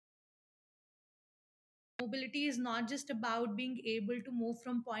Mobility is not just about being able to move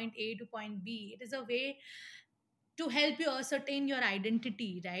from point A to point B. It is a way to help you ascertain your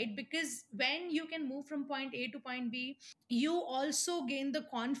identity, right? Because when you can move from point A to point B, you also gain the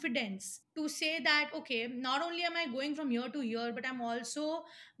confidence to say that, okay, not only am I going from here to here, but I'm also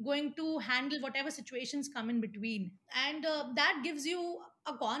going to handle whatever situations come in between. And that gives you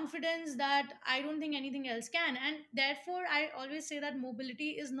a confidence that I don't think anything else can. And therefore, I always say that mobility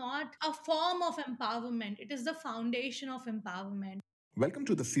is not a form of empowerment, it is the foundation of empowerment. Welcome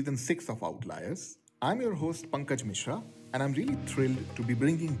to the season 6 of Outliers. I'm your host Pankaj Mishra, and I'm really thrilled to be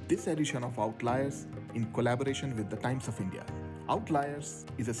bringing this edition of Outliers in collaboration with the Times of India. Outliers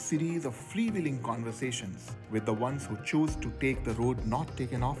is a series of freewheeling conversations with the ones who choose to take the road not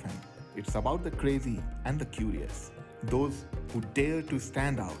taken often. It's about the crazy and the curious, those who dare to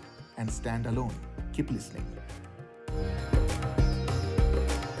stand out and stand alone. Keep listening.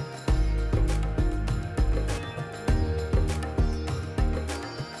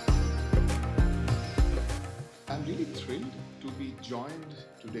 I'm really thrilled to be joined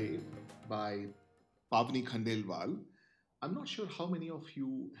today by Pavni Khandelwal. I'm not sure how many of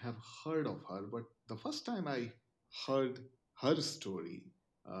you have heard of her, but the first time I heard her story,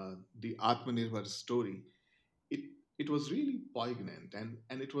 the Atmanirbhar story, it, it was really poignant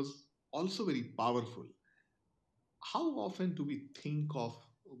and it was also very powerful. How often do we think of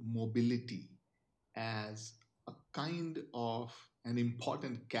mobility as a kind of an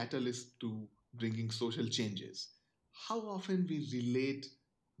important catalyst to bringing social changes? How often we relate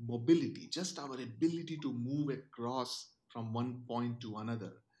mobility, just our ability to move across from one point to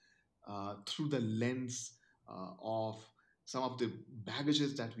another, through the lens of some of the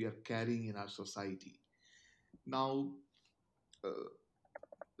baggages that we are carrying in our society. Now,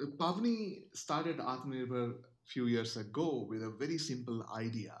 Pavni started Atmanirbhar a few years ago with a very simple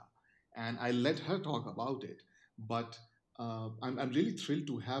idea, and I let her talk about it. But I'm really thrilled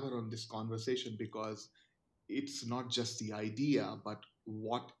to have her on this conversation because it's not just the idea, but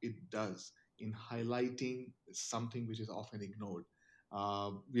what it does in highlighting something which is often ignored.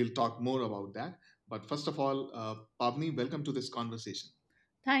 We'll talk more about that. But first of all, Pavni, welcome to this conversation.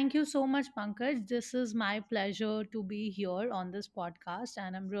 Thank you so much, Pankaj. This is my pleasure to be here on this podcast,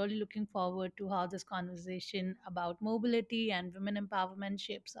 and I'm really looking forward to how this conversation about mobility and women empowerment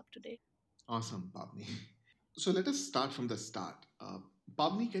shapes up today. Awesome, Pavni. So let us start from the start.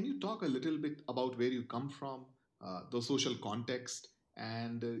 Pavni, can you talk a little bit about where you come from, the social context,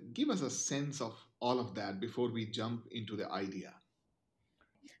 and give us a sense of all of that before we jump into the idea?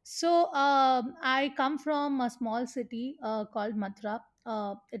 So, I come from a small city called Mathura.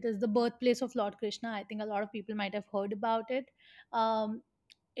 It is the birthplace of Lord Krishna. I think a lot of people might have heard about it. Um,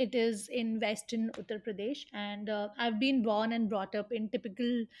 it is in western Uttar Pradesh, and I've been born and brought up in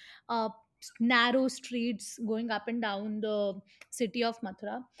typical uh, narrow streets going up and down the city of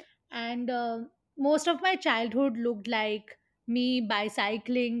Mathura. And most of my childhood looked like me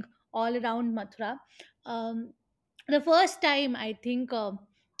bicycling all around Mathura. Um, the first time I think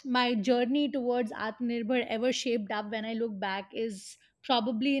my journey towards Atmanirbhar ever shaped up when I look back is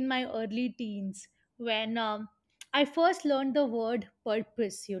probably in my early teens when I first learned the word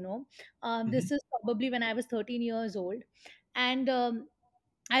purpose. This Mhm. is probably when I was 13 years old. And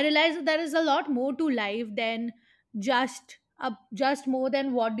I realized that there is a lot more to life than just more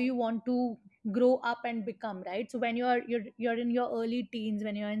than what do you want to grow up and become, right? So when you're in your early teens,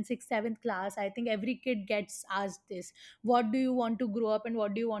 when you're in sixth, seventh class, I think every kid gets asked this: what do you want to grow up and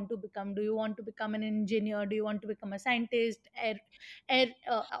what do you want to become? Do you want to become an engineer? Do you want to become a scientist,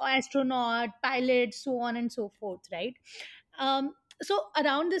 astronaut, pilot, so on and so forth, right? So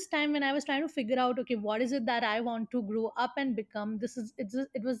around this time when I was trying to figure out, okay, what is it that I want to grow up and become,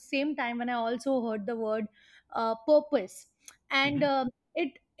 it was the same time when I also heard the word purpose. And Mhm.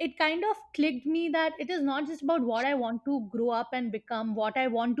 it kind of clicked me that it is not just about what I want to grow up and become, what I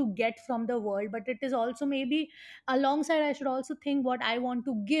want to get from the world, but it is also maybe alongside I should also think what I want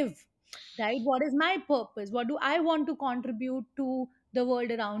to give, right? What is my purpose? What do I want to contribute to the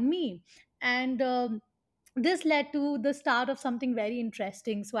world around me? And this led to the start of something very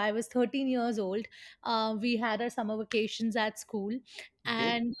interesting. So I was 13 years old. We had our summer vacations at school,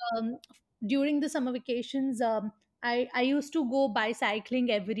 Okay. and during the summer vacations, I used to go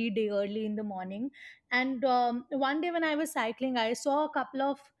bicycling every day early in the morning. And one day when I was cycling, I saw a couple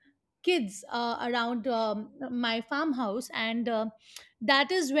of kids around my farmhouse, and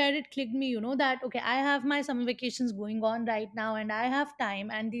that is where it clicked me, that okay, I have my summer vacations going on right now and I have time,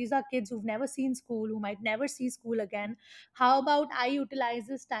 and these are kids who've never seen school, who might never see school again. How about I utilize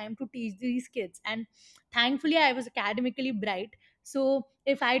this time to teach these kids? And thankfully I was academically bright, So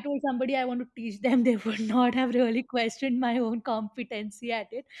if I told somebody I want to teach them, they would not have really questioned my own competency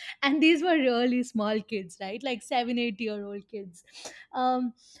at it. And these were really small kids, right? Like 7 8 year old kids.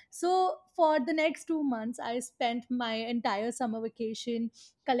 um, so for the next 2 months I spent my entire summer vacation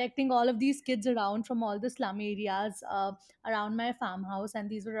collecting all of these kids around from all the slum areas around my farmhouse, and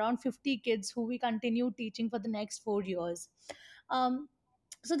these were around 50 kids who we continued teaching for the next 4 years. um,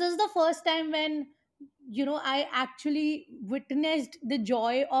 so this is the first time when I actually witnessed the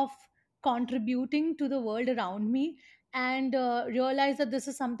joy of contributing to the world around me, and realized that this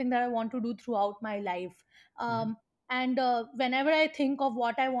is something that I want to do throughout my life. Mhm. And whenever I think of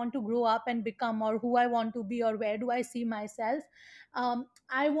what I want to grow up and become, or who I want to be, or where do I see myself,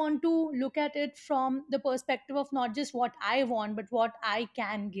 I want to look at it from the perspective of not just what I want, but what I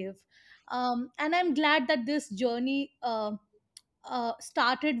can give. And I'm glad that this journey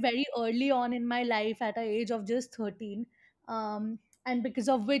started very early on in my life at the age of just 13. And because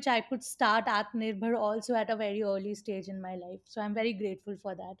of which I could start Atmanirbhar also at a very early stage in my life. So I'm very grateful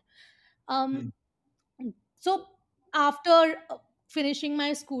for that. Um, Hmm. so after finishing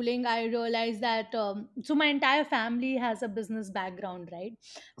my schooling, I realized that so my entire family has a business background, right?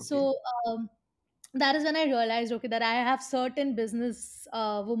 Okay. So that is when I realized, okay, that I have certain business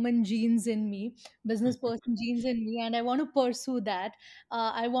woman genes in me, business person genes in me, and I want to pursue that.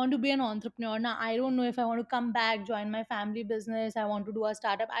 I want to be an entrepreneur. Now I don't know if I want to come back, join my family business, I want to do a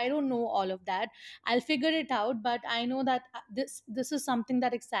startup. I don't know all of that. I'll figure it out, but I know that this is something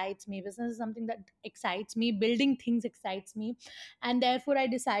that excites me. Business is something that excites me. Building things excites me, and therefore I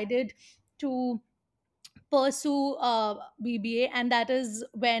decided to pursue BBA, and that is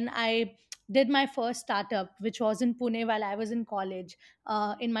when I did my first startup, which was in Pune while I was in college,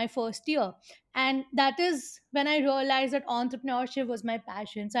 in my first year. And that is when I realized that entrepreneurship was my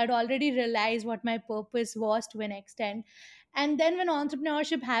passion. So I'd already realized what my purpose was to an extent. And then when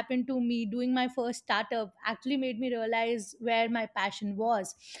entrepreneurship happened to me, doing my first startup actually made me realize where my passion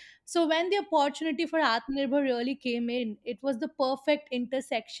was. So when the opportunity for Atmanirbhar really came in, it was the perfect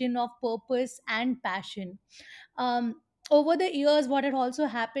intersection of purpose and passion. Over the years, what had also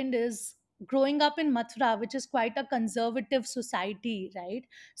happened is growing up in Mathura, which is quite a conservative society, right?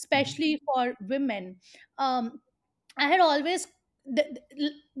 Mhm. Especially for women. Um, I had always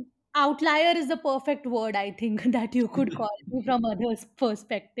outlier is the perfect word, I think, that you could call me from others'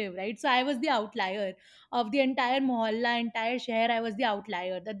 perspective, right? So I was the outlier of the entire mohalla, entire share. I was the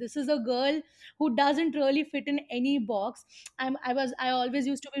outlier. That this is a girl who doesn't really fit in any box. I always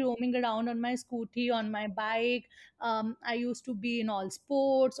used to be roaming around on my scooty, on my bike. I used to be in all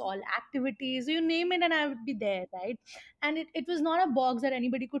sports, all activities, you name it, and I would be there, right? And it was not a box that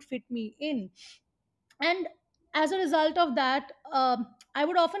anybody could fit me in. And as a result of that, I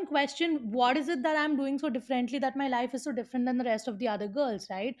would often question, what is it that I'm doing so differently, that my life is so different than the rest of the other girls,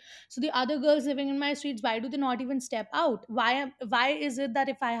 right? So the other girls living in my streets, why do they not even step out? Why is it that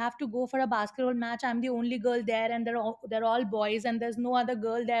if I have to go for a basketball match, I'm the only girl there, and they're all boys, and there's no other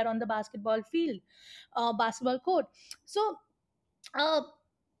girl there on the basketball field, basketball court? So uh,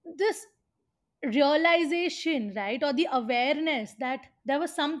 this realization, right, or the awareness that there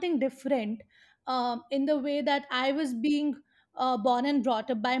was something different in the way that I was being born and brought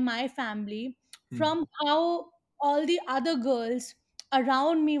up by my family, Hmm. from how all the other girls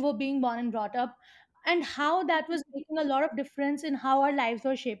around me were being born and brought up, and how that was making a lot of difference in how our lives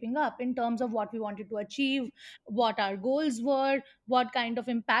were shaping up in terms of what we wanted to achieve, what our goals were, what kind of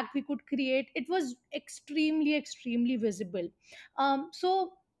impact we could create. It was extremely, extremely visible.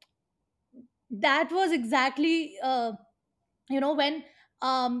 So that was exactly when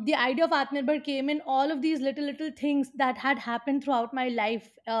the idea of Atmanirbhar came in, all of these little things that had happened throughout my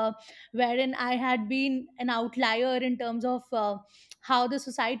life, wherein I had been an outlier in terms of how the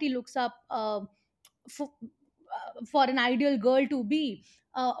society looks up for an ideal girl to be,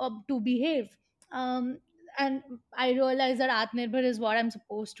 to behave. um, and I realized that Atmanirbhar is what I'm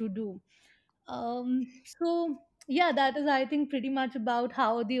supposed to do. So yeah, that is, I think, pretty much about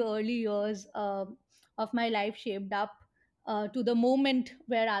how the early years of my life shaped up to the moment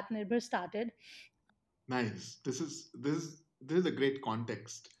where Atmanirbhar started. Nice. This is a great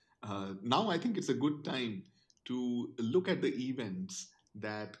context. Now I think it's a good time to look at the events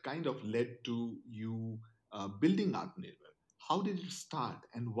that kind of led to you building Atmanirbhar. How did it start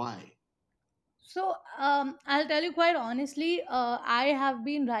and why? So I'll tell you quite honestly, I have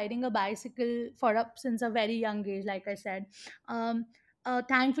been riding a bicycle for up since a very young age. Like I said,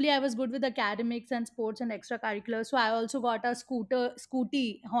 thankfully I was good with academics and sports and extracurriculars. So I also got a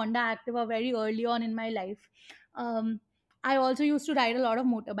scooty Honda Activa very early on in my life. Um, I also used to ride a lot of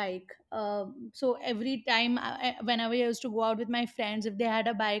motorbike. So every time, whenever I used to go out with my friends, if they had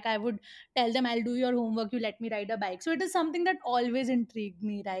a bike, I would tell them, "I'll do your homework. You let me ride a bike." So it is something that always intrigued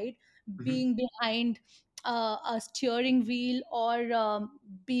me, right? Mhm. Being behind a steering wheel, or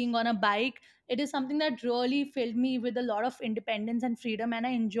being on a bike, it is something that really filled me with a lot of independence and freedom, and I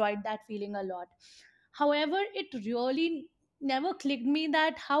enjoyed that feeling a lot. However, it really never clicked me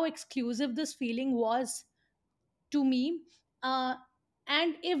that how exclusive this feeling was to me. uh,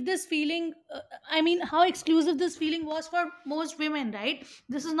 and if this feeling, I mean, how exclusive this feeling was for most women, right?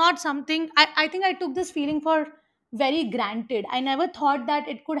 This is not something, I think I took this feeling for very granted. I never thought that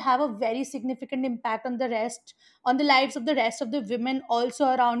it could have a very significant impact on the rest, on the lives of the rest of the women also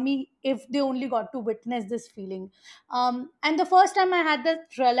around me, if they only got to witness this feeling. And the first time I had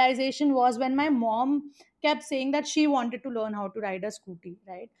that realization was when my mom kept saying that she wanted to learn how to ride a scooty,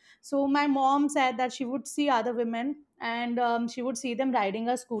 right? So my mom said that she would see other women, and she would see them riding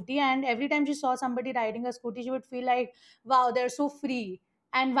a scooty, and every time she saw somebody riding a scooty, she would feel like, wow, they're so free.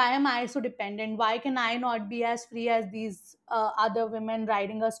 And why am I so dependent? Why can I not be as free as these other women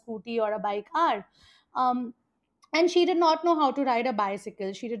riding a scooty or a bike are? Um, and she did not know how to ride a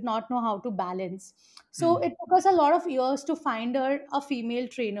bicycle. She did not know how to balance. So Hmm. it took us a lot of years to find her a female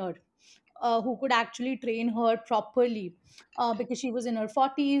trainer who could actually train her properly, because she was in her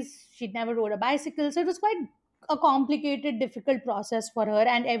 40s. She'd never rode a bicycle. So it was quite a complicated, difficult process for her.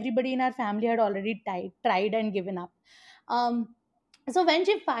 And everybody in our family had already tried and given up. Um, so when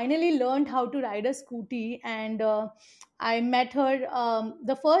she finally learned how to ride a scooty, and I met her,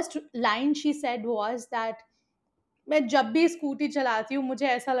 the first line she said was that मैं जब भी scooty चलाती हूँ मुझे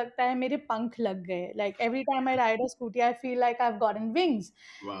ऐसा लगता है मेरे पंख लग गए, like every time I ride a scooty I feel like I've gotten wings.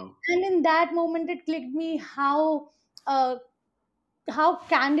 Wow. And in that moment it clicked me uh, how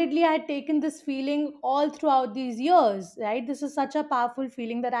candidly I had taken this feeling all throughout these years, right? This is such a powerful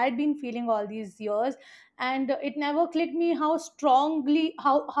feeling that I'd been feeling all these years, and it never clicked me how strongly,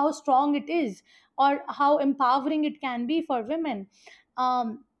 how strong it is, or how empowering it can be for women.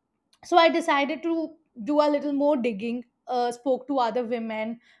 So I decided to do a little more digging, spoke to other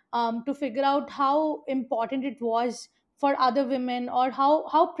women, to figure out how important it was for other women, or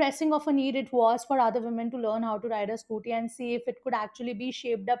how pressing of a need it was for other women to learn how to ride a scooty, and see if it could actually be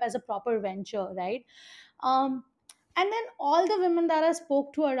shaped up as a proper venture, right? um, and then all the women that I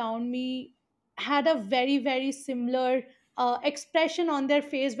spoke to around me had a very, very similar expression on their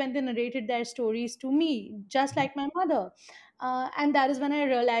face when they narrated their stories to me, just Mhm. like my mother. And that is when I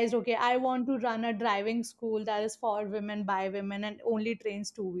realized, okay, I want to run a driving school that is for women, by women, and only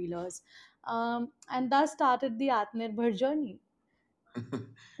trains two-wheelers. And thus started the Atmanirbhar journey.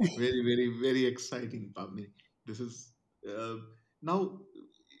 Very, very, very exciting, Pavni. This is uh, now.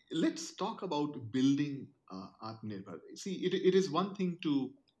 Let's talk about building Atmanirbhar. See, it is one thing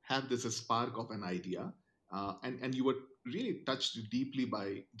to have this spark of an idea, and you were really touched deeply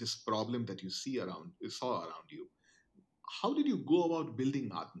by this problem that you saw around you. How did you go about building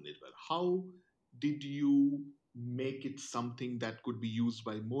Atmanirbhar? How did you make it something that could be used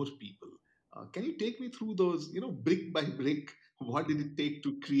by more people? Can you take me through those, brick by brick? What did it take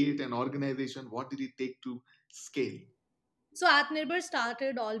to create an organization? What did it take to scale? So Atmanirbhar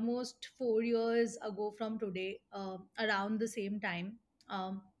started almost 4 years ago from today, around the same time.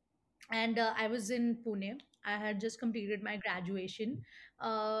 Um, and I was in Pune. I had just completed my graduation,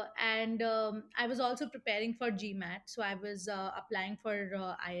 and I was also preparing for GMAT. So I was applying for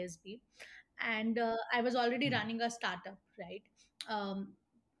ISB, and I was already Hmm. running a startup, right? Um,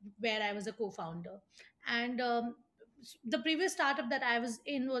 where I was a co-founder, and the previous startup that I was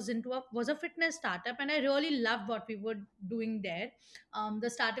in was a fitness startup, and I really loved what we were doing there. The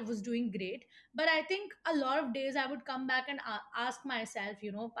startup was doing great, but I think a lot of days I would come back and ask myself,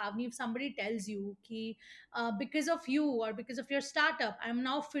 Pavni, if somebody tells you ki, because of you or because of your startup I'm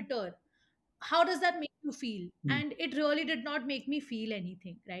now fitter, how does that make you feel? Hmm. And it really did not make me feel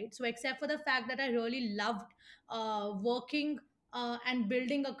anything, right? So except for the fact that I really loved working and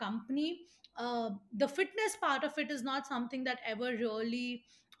building a company, the fitness part of it is not something that ever really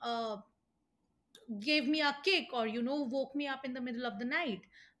uh, gave me a kick, or woke me up in the middle of the night.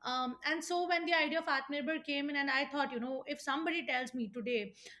 And so when the idea of Atmanirbhar came in, and I thought, if somebody tells me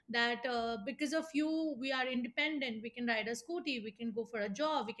today that because of you we are independent, we can ride a scooty, we can go for a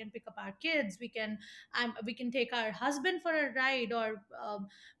job, we can pick up our kids, we can take our husband for a ride, or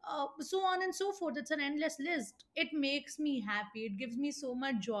so on and so forth, it's an endless list. It makes me happy, it gives me so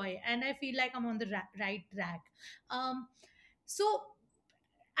much joy, and I feel like I'm on the right track. um, so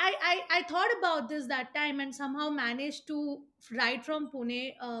I I thought about this that time and somehow managed to write from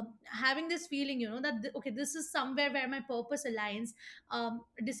Pune, having this feeling, that okay, this is somewhere where my purpose aligns.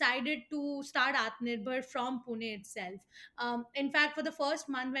 Decided to start Atmanirbhar from Pune itself. In fact, for the first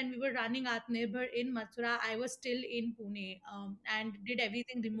month when we were running Atmanirbhar in Mathura, I was still in Pune, and did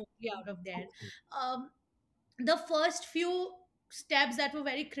everything remotely out of there. Um, the first few steps that were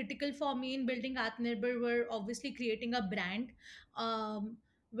very critical for me in building Atmanirbhar were obviously creating a brand,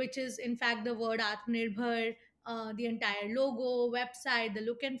 which is in fact the word Atmanirbhar, the entire logo, website, the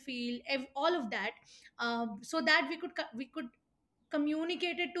look and feel, all of that, so that we could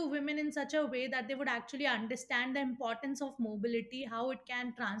communicate it to women in such a way that they would actually understand the importance of mobility, how it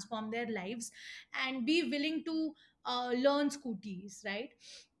can transform their lives, and be willing to learn scooties, right?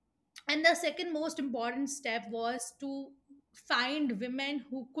 And the second most important step was to find women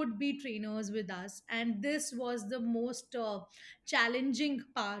who could be trainers with us, and this was the most challenging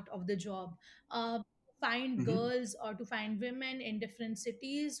part of the job. To find Mhm. girls or to find women in different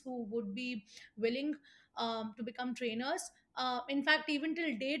cities who would be willing to become trainers. In fact, even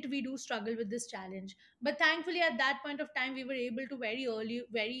till date we do struggle with this challenge, but thankfully at that point of time we were able to very early,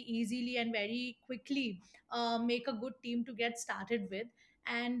 very easily and very quickly make a good team to get started with.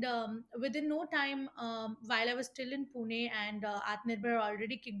 And within no time, while I was still in Pune and Atmanirbhar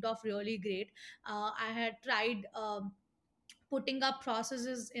already kicked off really great, I had tried putting up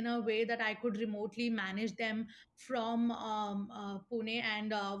processes in a way that I could remotely manage them from Pune,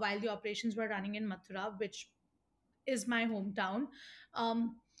 and while the operations were running in Mathura, which is my hometown.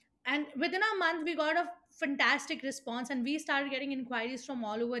 Um, and within a month, we got a fantastic response, and we started getting inquiries from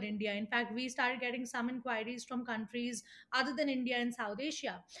all over India. In fact, we started getting some inquiries from countries other than India and South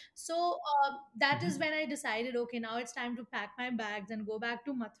Asia. So that is when Mhm. I decided, okay, now it's time to pack my bags and go back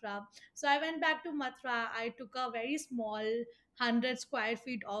to Mathura. So I went back to Mathura. I took a very small 100 square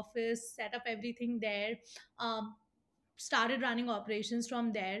feet office, set up everything there. Um, Started running operations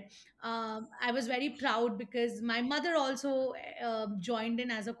from there. I was very proud because my mother also joined in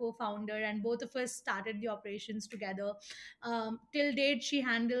as a co-founder, and both of us started the operations together. Till date, she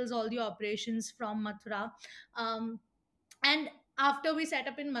handles all the operations from Mathura. Um, and after we set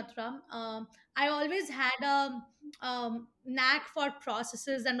up in Mathura, I always had a knack for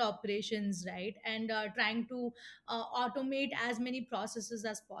processes and operations, right? And trying to automate as many processes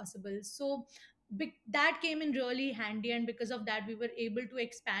as possible. So that came in really handy, and because of that we were able to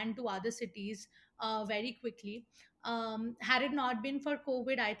expand to other cities very quickly. Had it not been for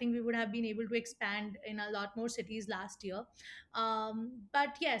COVID, I think we would have been able to expand in a lot more cities last year.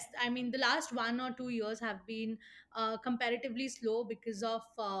 But yes, I mean, the last 1 or 2 years have been comparatively slow because of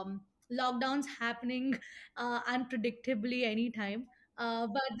lockdowns happening unpredictably anytime.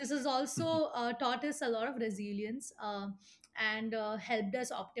 But this has also taught us a lot of resilience, and helped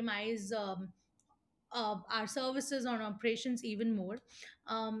us optimize our services on operations even more.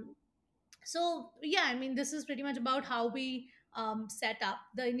 Um, so yeah, I mean, this is pretty much about how we set up.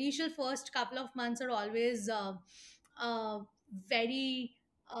 The initial first couple of months are always very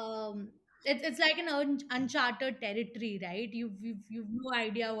it's like an uncharted territory, right? You've no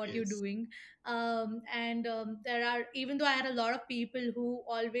idea what you're Yes. doing. And there are, even though I had a lot of people who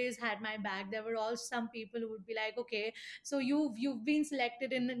always had my back, there were also some people who would be like, okay, so you've been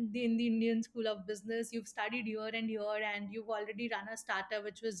selected in the Indian School of Business, you've studied here and here, and you've already run a startup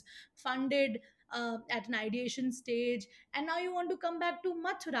which was funded at an ideation stage, and now you want to come back to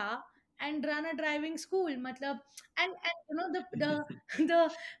Mathura and run a driving school, matlab. And the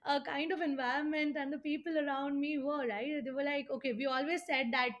the kind of environment and the people around me were, right, they were like, okay, we always said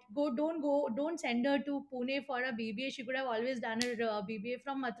that don't send her to Pune for a BBA, she could have always done her BBA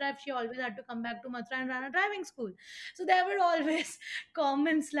from Mathura if she always had to come back to Mathura and run a driving school. So there were always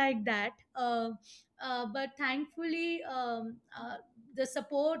comments like that. But thankfully, the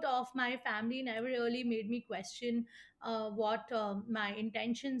support of my family never really made me question what my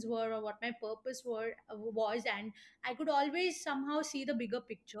intentions were or what my purpose was, and I could always somehow see the bigger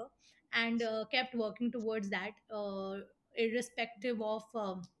picture, and kept working towards that, irrespective of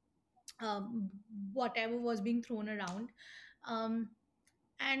whatever was being thrown around. Um,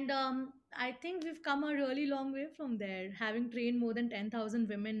 and I think we've come a really long way from there, having trained more than 10,000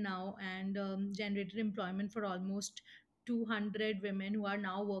 women now, and generated employment for almost 200 women who are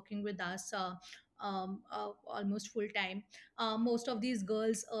now working with us almost full time. Most of these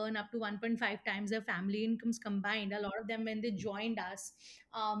girls earn up to 1.5 times their family incomes combined. A lot of them, when they joined us,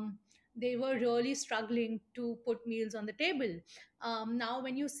 they were really struggling to put meals on the table. Now,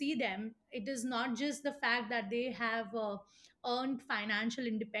 when you see them, it is not just the fact that they have earned financial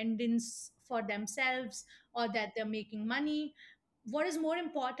independence for themselves or that they're making money. what is more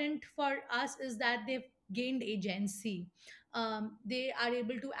important for us is that they've gained agency. They are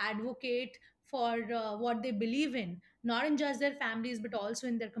able to advocate for what they believe in, not in just their families but also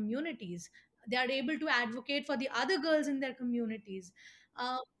in their communities. They are able to advocate for the other girls in their communities.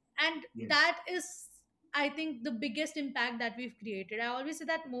 uh, and Yes. that is, I think, the biggest impact that we've created. I always say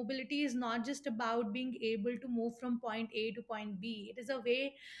that mobility is not just about being able to move from point A to point B. It is a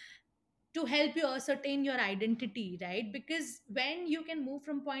way to help you ascertain your identity, right? Because when you can move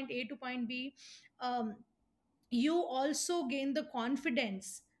from point A to point B, you also gain the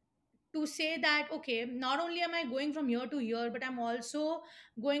confidence to say that, okay, not only am I going from here to here, but I'm also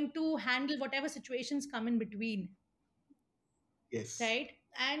going to handle whatever situations come in between, Yes. right?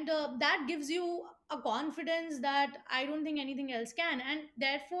 And that gives you a confidence that I don't think anything else can. And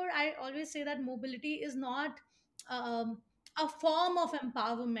therefore I always say that mobility is not um, a form of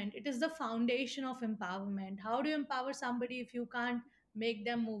empowerment, it is the foundation of empowerment. How do you empower somebody if you can't make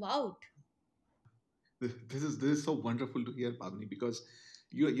them move out? This is so wonderful to hear, Pavni, because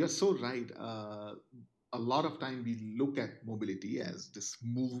you're so right. A lot of time we look at mobility as this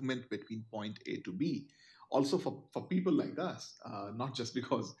movement between point A to B. Also for people like us, not just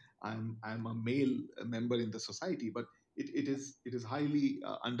because I'm a male member in the society, but it is highly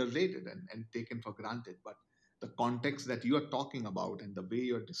underrated and taken for granted. But the context that you are talking about and the way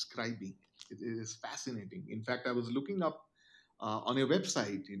you're describing it is fascinating. In fact, I was looking up on your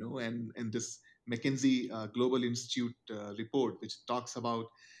website, and this McKinsey Global Institute report, which talks about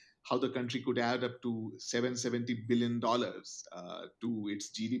how the country could add up to $770 billion to its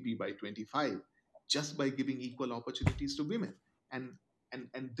GDP by 25 just by giving equal opportunities to women. And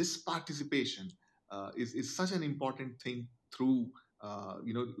this participation is such an important thing through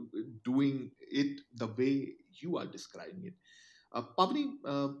doing it the way you are describing it. Pavni,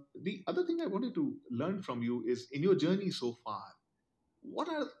 the other thing I wanted to learn from you is in your journey so far, what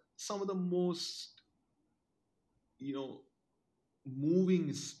are some of the most you know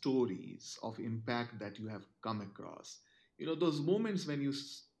moving stories of impact that you have come across, those moments when you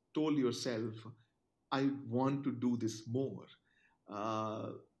told yourself, I want to do this more. uh,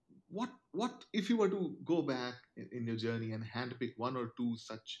 what if you were to go back in your journey and handpick one or two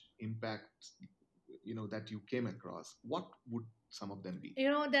such impacts, that you came across, what would some of them be?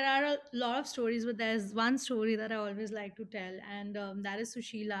 There are a lot of stories, but there's one story that I always like to tell, and that is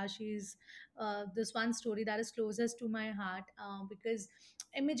Sushila. She's this one story that is closest to my heart, because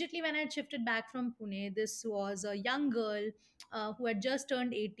immediately when I shifted back from Pune, this was a young girl who had just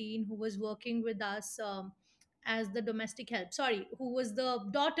turned 18, who was working with us. As the domestic help, sorry, who was the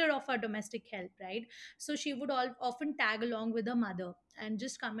daughter of our domestic help, right? So she would often tag along with her mother and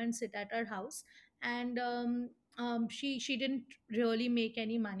just come and sit at our house. And she didn't really make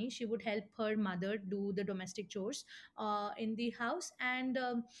any money. She would help her mother do the domestic chores in the house. And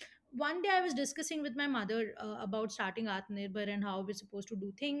one day I was discussing with my mother about starting Atmanirbhar and how we're supposed to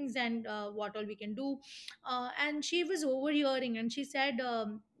do things and what all we can do. And she was overhearing and she said,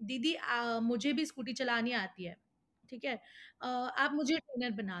 दीदी मुझे भी scooty चलानी आती है, ठीक है, आप मुझे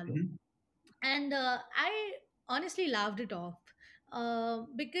ट्रेनर बना लो. Mhm. And I honestly laughed it off,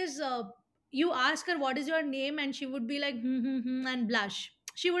 because you ask her what is your name and she would be like and blush.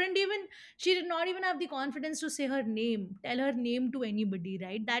 She did not even have the confidence to say her name, tell her name to anybody,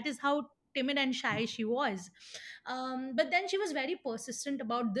 right? That is how timid and shy she was. But then she was very persistent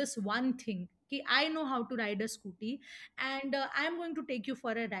about this one thing. Ki, I know how to ride a scooty, and I'm going to take you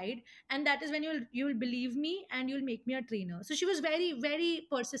for a ride, and that is when you'll believe me and you'll make me a trainer. So she was very very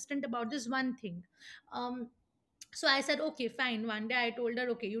persistent about this one thing. Um, so I said, okay, fine. One day I told her,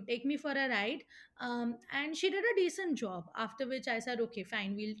 okay, you take me for a ride. And she did a decent job, after which I said, okay,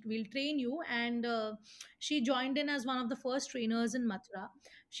 fine, we'll train you. And she joined in as one of the first trainers in Mathura.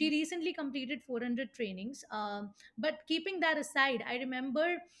 She recently completed 400 trainings. But keeping that aside, I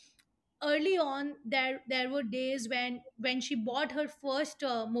remember early on there were days when she bought her first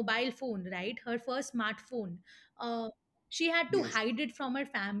mobile phone, right, her first smartphone. uh, she had to Yes. hide it from her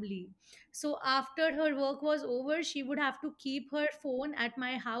family. So after her work was over, she would have to keep her phone at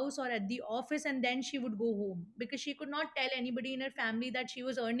my house or at the office, and then she would go home because she could not tell anybody in her family that she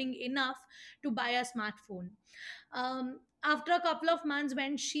was earning enough to buy a smartphone. After a couple of months,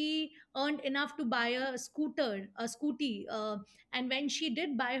 when she earned enough to buy a scooty, and when she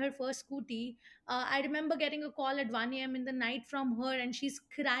did buy her first scooty, I remember getting a call at 1 a.m. in the night from her, and she's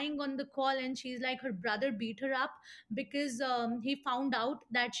crying on the call, and she's like her brother beat her up because he found out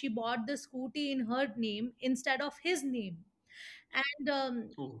that she bought the scooty in her name instead of his name.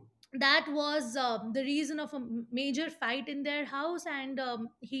 And Oh. that was the reason of a major fight in their house, and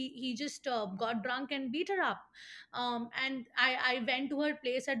he just got drunk and beat her up. And I went to her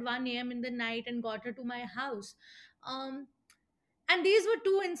place at 1 a.m. in the night and got her to my house. um, and these were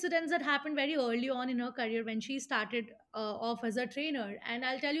two incidents that happened very early on in her career when she started off as a trainer. And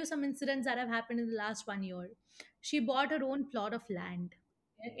I'll tell you some incidents that have happened in the last 1 year. She bought her own plot of land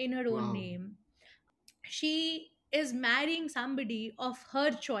in her own Wow. name. She is marrying somebody of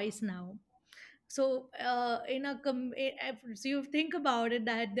her choice now. So so you think about it,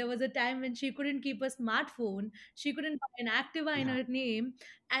 that there was a time when she couldn't keep a smartphone, she couldn't buy an Activa in Yeah. her name,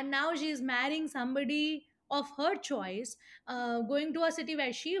 and now she is marrying somebody of her choice, going to a city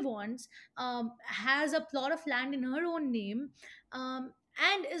where she wants, has a plot of land in her own name,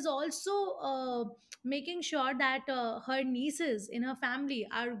 and is also making sure that her nieces in her family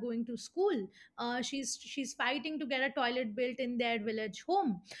are going to school. She's fighting to get a toilet built in their village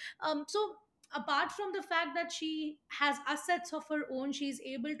home. So apart from the fact that she has assets of her own, she's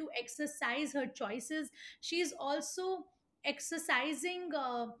able to exercise her choices. She's also exercising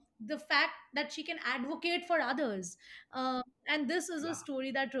the fact that she can advocate for others. And this is a Yeah.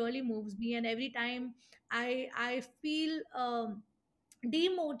 story that really moves me, and every time I feel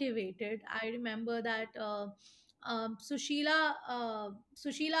demotivated, I remember that Sushila's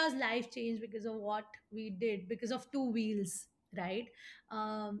life changed because of what we did, because of two wheels, right?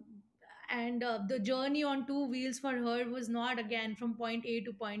 um, and the journey on two wheels for her was not again from point A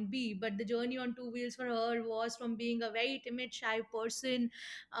to point B, but the journey on two wheels for her was from being a very timid, shy person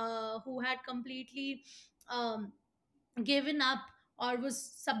who had completely um, given up or was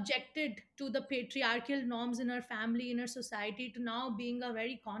subjected to the patriarchal norms in her family, in her society, to now being a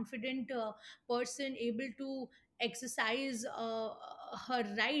very confident person, able to exercise her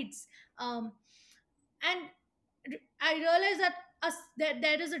rights. And I realize that that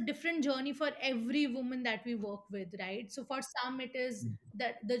there is a different journey for every woman that we work with, right? So for some it is Mm.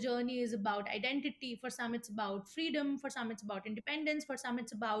 that the journey is about identity, for some it's about freedom, for some it's about independence, for some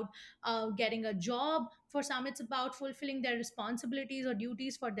it's about getting a job, for some it's about fulfilling their responsibilities or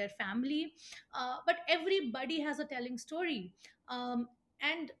duties for their family. But everybody has a telling story.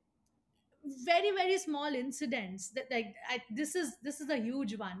 And very very small incidents that this is a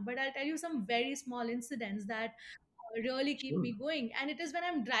huge one, but I'll tell you some very small incidents that really keep Sure. me going. And it is when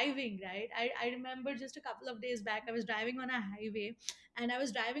I'm driving, right? I remember just a couple of days back I was driving on a highway, and I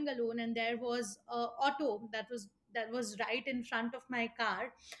was driving alone, and there was a auto that was right in front of my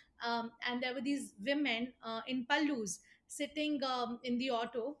car. And there were these women in pallus sitting in the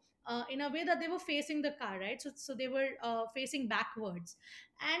auto, in a way that they were facing the car, right? So they were facing backwards.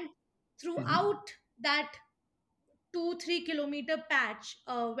 And Mhm. throughout that 2-3 kilometer patch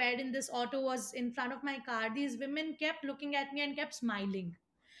wherein this auto was in front of my car, these women kept looking at me and kept smiling,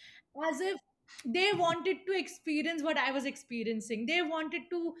 as if they wanted to experience what I was experiencing. They wanted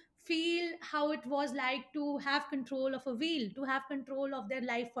to feel how it was like to have control of a wheel, to have control of their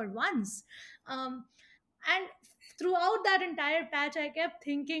life for once. And throughout that entire patch I kept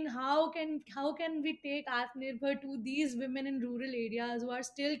thinking, how can we take Atmanirbhar to these women in rural areas who are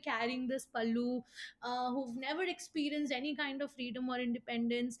still carrying this pallu, who've never experienced any kind of freedom or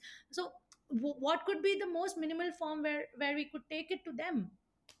independence. So what could be the most minimal form where we could take it to them?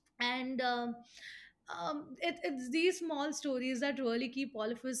 And it's these small stories that really keep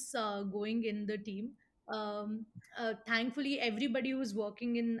all of us going in the team. Thankfully everybody who's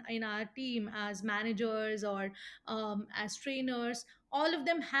working in our team as managers or as trainers, all of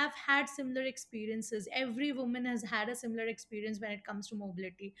them have had similar experiences. Every woman has had a similar experience when it comes to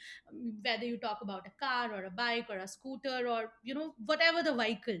mobility. Whether you talk about a car or a bike or a scooter, or whatever the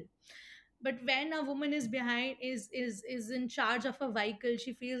vehicle. But when a woman is behind is in charge of a vehicle,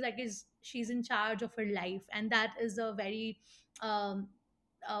 she feels like she's in charge of her life, and that is a very um,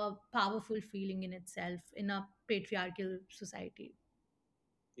 powerful feeling in itself in a patriarchal society.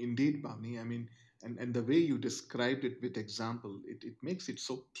 Indeed, Bhavni. I mean, and the way you described it with example, it makes it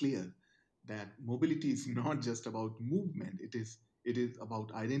so clear that mobility is not just about movement. It is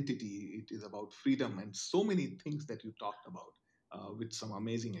about identity. It is about freedom and so many things that you talked about with some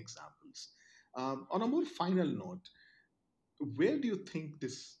amazing examples. On a more final note, where do you think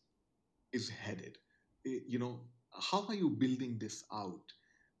this is headed? How are you building this out?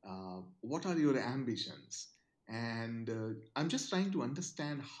 What are your ambitions? And I'm just trying to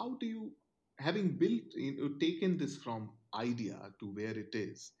understand, how do you, having taken this from idea to where it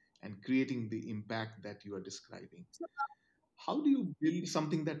is and creating the impact that you are describing, So how do you build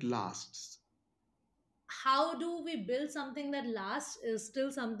something that lasts? how do we build something that lasts is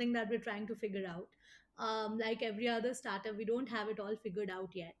still something that we're trying to figure out. Like every other startup, we don't have it all figured out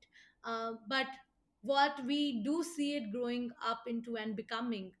yet. But what we do see it growing up into and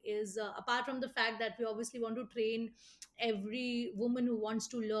becoming is, apart from the fact that we obviously want to train every woman who wants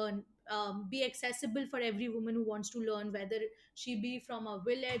to learn, be accessible for every woman who wants to learn, whether she be from a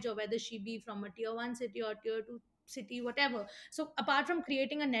village or whether she be from a tier 1 city or tier 2 city, whatever. So apart from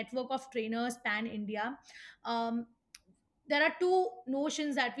creating a network of trainers pan India, um, there are two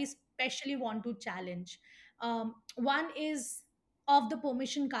notions that we specially want to challenge. One is of the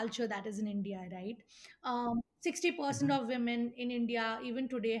permission culture that is in India, right? 60% Mhm. of women in India, even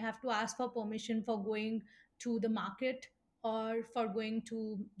today, have to ask for permission for going to the market or for going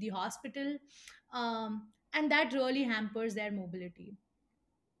to the hospital. And that really hampers their mobility,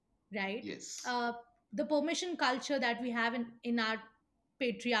 right? Yes. uh, the permission culture that we have in our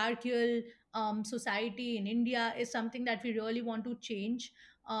patriarchal society in India is something that we really want to change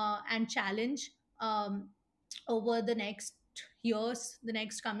and challenge over the next years, the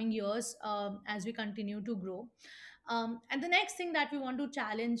next coming years, as we continue to grow. And the next thing that we want to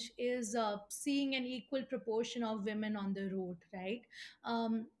challenge is seeing an equal proportion of women on the road, right?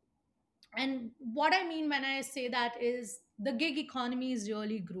 um, and what I mean when I say that is the gig economy is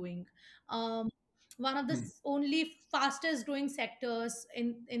really growing. um, One of the Hmm. only fastest growing sectors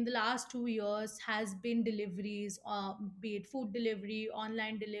in the last 2 years has been deliveries, be it food delivery,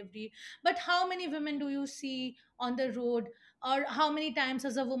 online delivery. But how many women do you see on the road, or how many times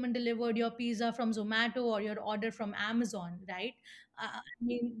has a woman delivered your pizza from Zomato or your order from Amazon, right? I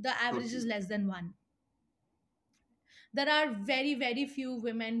mean, the So average is true. less than one. There are very very few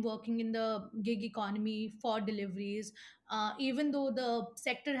women working in the gig economy for deliveries. Even though the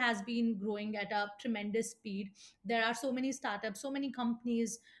sector has been growing at a tremendous speed, there are so many startups, so many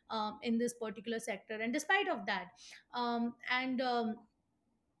companies in this particular sector, and despite of that, and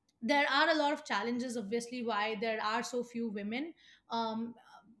there are a lot of challenges, obviously, why there are so few women um,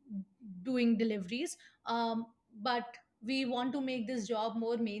 doing deliveries. But we want to make this job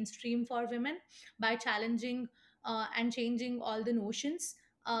more mainstream for women by challenging and changing all the notions,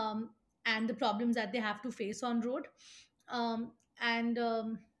 and the problems that they have to face on road. And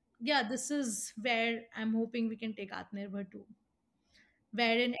Yeah, this is where I'm hoping we can take Atmanirbhar to,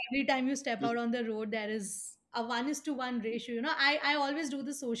 wherein every time you step This- out on the road there is a 1:1 ratio. I always do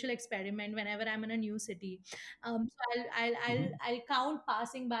the social experiment whenever I'm in a new city. So Mhm. I'll count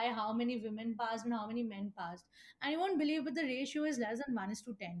passing by how many women passed and how many men passed, and you won't believe, but the ratio is less than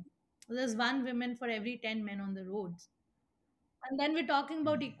 1:10. There's one woman for every 10 men on the roads. And then we're talking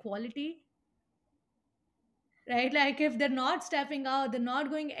about equality, right? Like, if they're not stepping out, they're not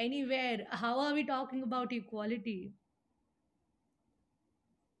going anywhere, how are we talking about equality?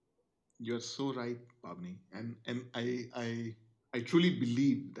 You're so right, Pavni, and I truly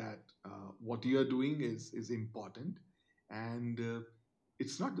believe that what you are doing is important, and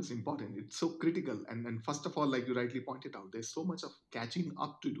it's not just important; it's so critical. And first of all, like you rightly pointed out, there's so much of catching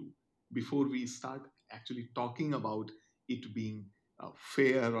up to do before we start actually talking about it being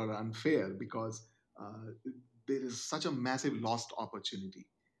fair or unfair, because uh, there is such a massive lost opportunity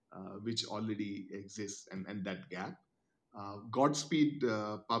which already exists, and that gap. Godspeed,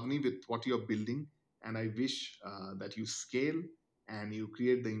 Pavni, with what you're building. And I wish that you scale and you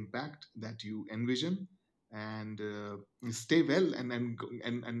create the impact that you envision, and stay well,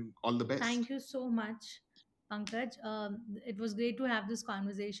 and all the best. Thank you so much, Pankaj. It was great to have this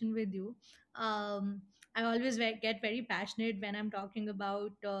conversation with you. I always get very passionate when I'm talking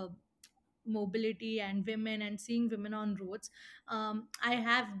about mobility and women and seeing women on roads. I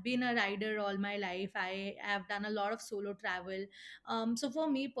have been a rider all my life. I have done a lot of solo travel. So for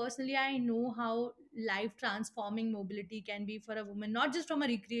me personally, I know how life transforming mobility can be for a woman, not just from a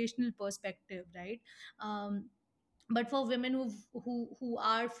recreational perspective, right? Um, but for women who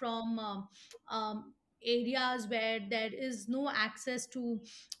are from areas where there is no access to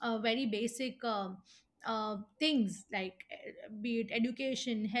very basic things like, be it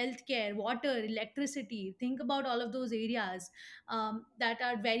education, healthcare, water, electricity. Think about all of those areas that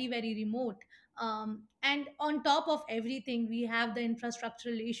are very very remote. And on top of everything, we have the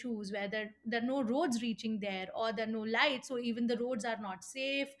infrastructural issues where there are no roads reaching there, or there are no lights, so even the roads are not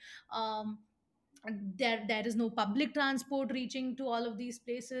safe. There is no public transport reaching to all of these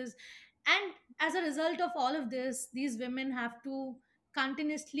places. And as a result of all of this, these women have to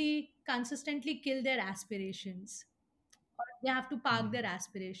continuously consistently kill their aspirations. They have to park their Mm.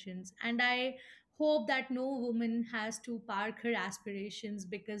 aspirations, and I hope that no woman has to park her aspirations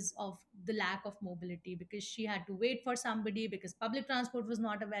because of the lack of mobility, because she had to wait for somebody, because public transport was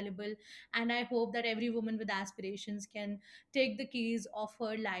not available. And I hope that every woman with aspirations can take the keys of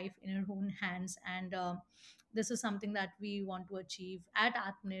her life in her own hands and this is something that we want to achieve at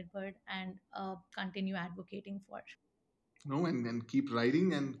Atmanirbhar and continue advocating for. No, and keep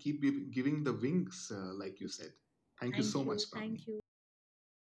riding and keep giving the wings, like you said. Thank you so Thank you. much, Thank Pavni. you.